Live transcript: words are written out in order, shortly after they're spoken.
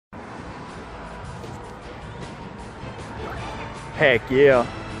Heck yeah.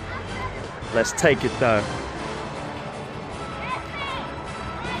 Let's take it though.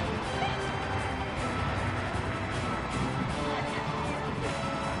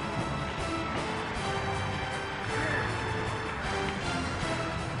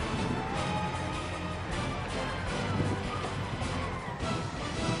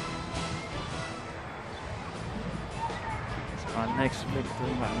 My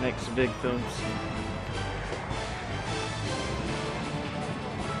next victims.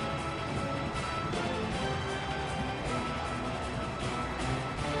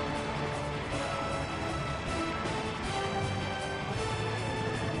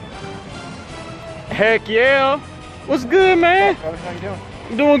 Heck yeah. What's good, man? How you doing?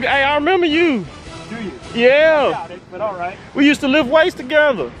 I'm doing good. Hey, I remember you. Do you? Yeah. But all right. We used to lift weights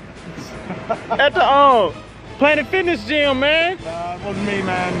together. At the Planet Fitness gym, man. It wasn't me,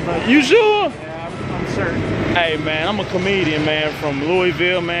 man. But you sure? yeah, I'm certain. Hey, man, I'm a comedian, man, from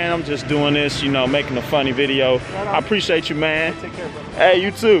Louisville, man. I'm just doing this, you know, making a funny video. Right on. I appreciate you, man. Take care, bro. Hey,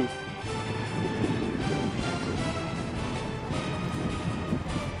 you too.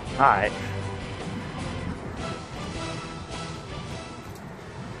 All right.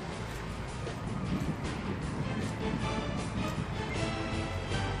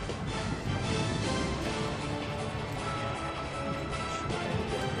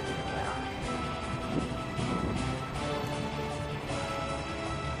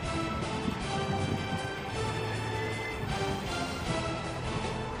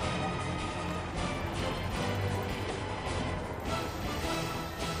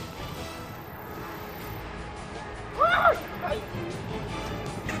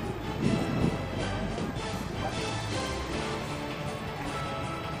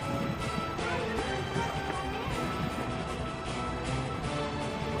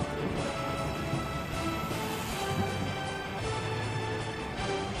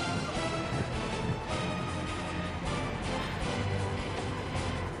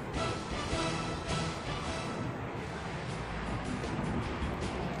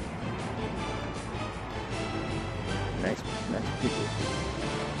 Next people.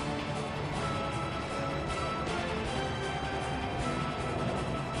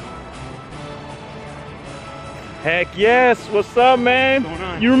 Heck yes, what's up, man? What's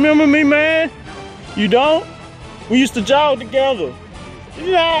going on? You remember me, man? You don't? We used to jog together.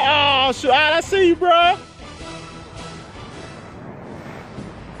 Yeah, oh, sure. I see you, bro.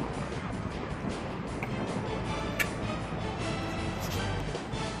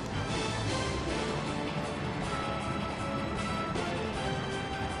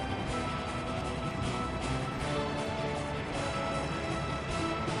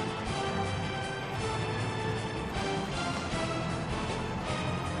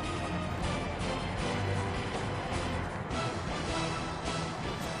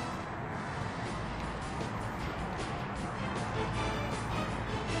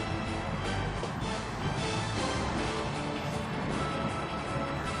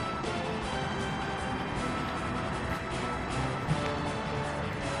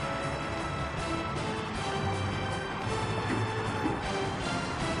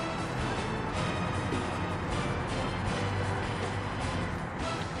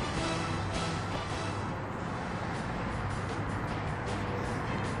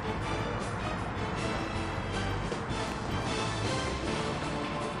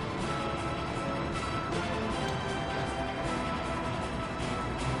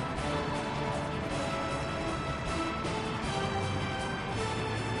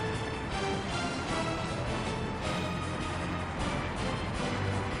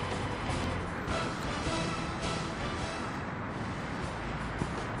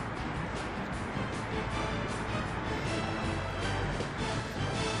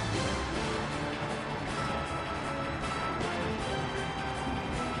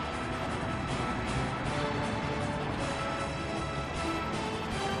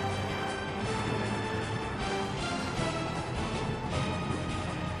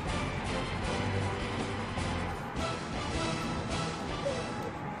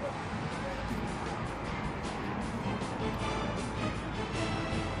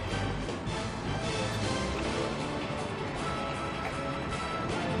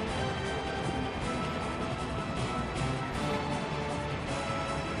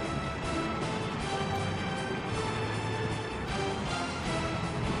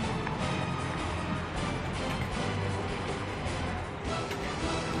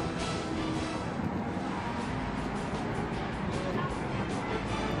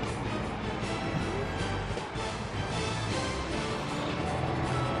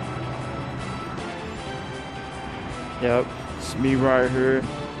 Yep. It's me right here.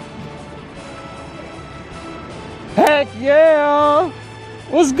 Heck yeah!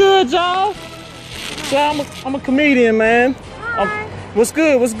 What's good, y'all? So I'm a comedian, man. What's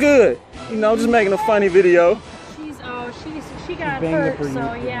good? What's good? You know, just making a funny video. She got hurt,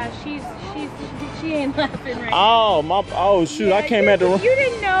 so yeah, she ain't laughing right now. Oh shoot, yeah, I came at the You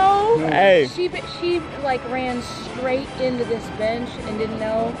didn't know. Hey. She like ran straight into this bench and didn't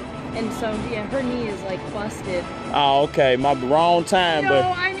know. And so yeah, her knee is like busted. Oh, okay, my wrong time, but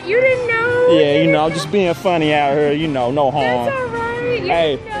you didn't know. Yeah, you know, I'm just being funny out here, you know, no harm. That's alright.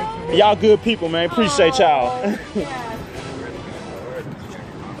 Hey, y'all good people, man. Appreciate y'all. Yeah.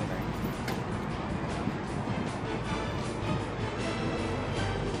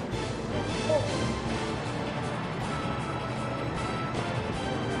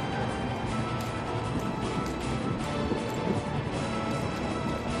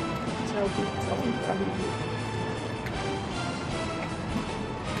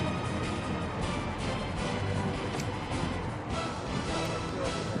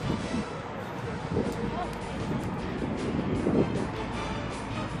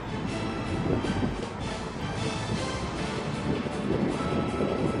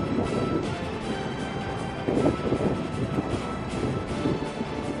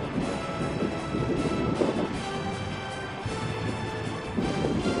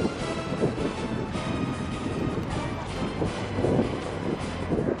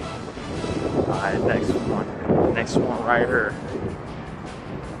 Alright, next one right here.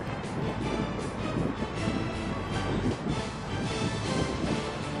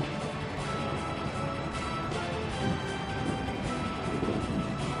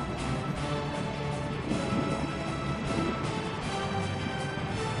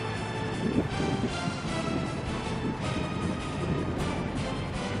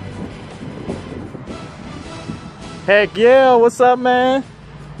 Heck yeah, what's up, man?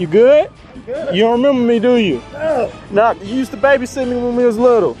 You good? Good. You don't remember me, do you? No. No, you used to babysit me when we was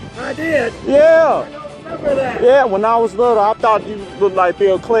little. I did. Yeah. I don't remember that. Yeah, when I was little, I thought you looked like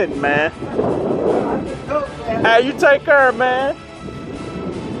Bill Clinton, man. Hey, you take care, man.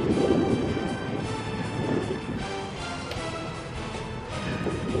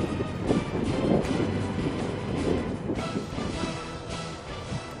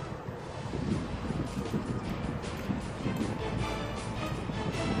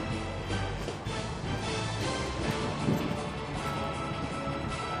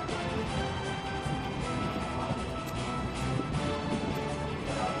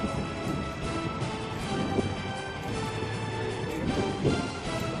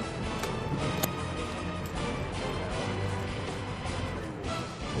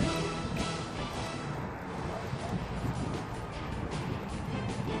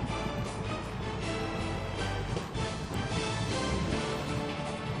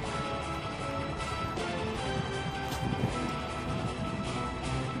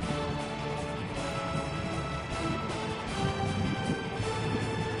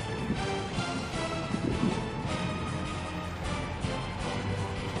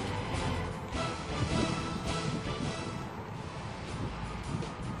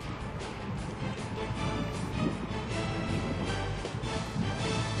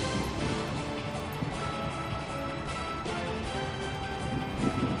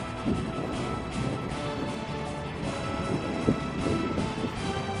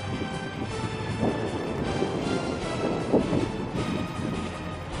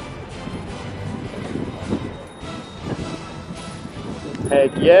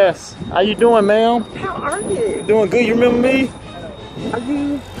 Heck yes. How you doing, ma'am? How are you? Doing good. You remember me?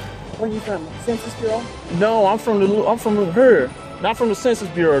 Where are you from? Census Bureau? No, I'm from here. Not from the Census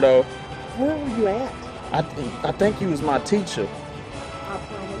Bureau though. Where were you at? I think he was my teacher. I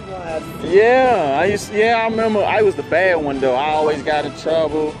probably was. Yeah, I remember. I was the bad one though. I always got in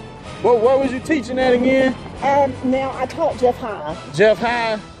trouble. What was you teaching at again? Now I taught Jeff High. Jeff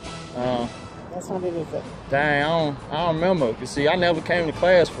High? That's not it, is it? Dang, I don't remember. You see, I never came to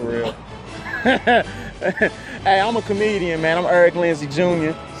class for real. Hey, I'm a comedian, man. I'm Eric Lindsay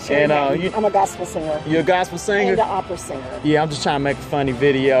Jr. And I'm a gospel singer. You're a gospel singer? And an opera singer. Yeah, I'm just trying to make a funny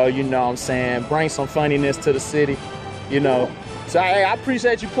video, you know what I'm saying? Bring some funniness to the city, you know. So, hey, I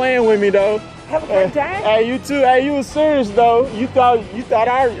appreciate you playing with me, though. Have a great day. Hey, you too. Hey, you was serious, though. You thought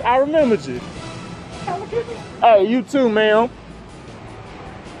I remembered you. Have a good day. Hey, you too, ma'am.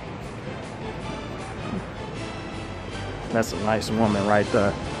 That's a nice woman right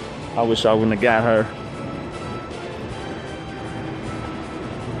there. I wish I wouldn't have got her.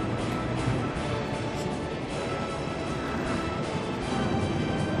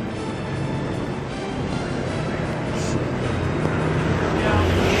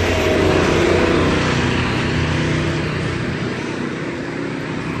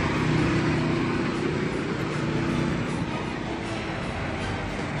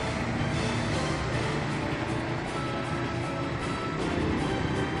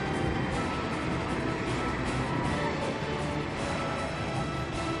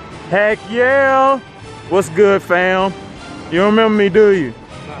 Heck yeah. What's good, fam? You don't remember me, do you?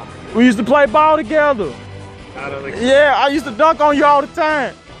 No. We used to play ball together. I don't think so. Yeah, I used to dunk on you all the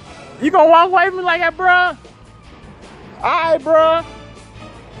time. You gonna walk away from me like that, bruh? All right, bruh.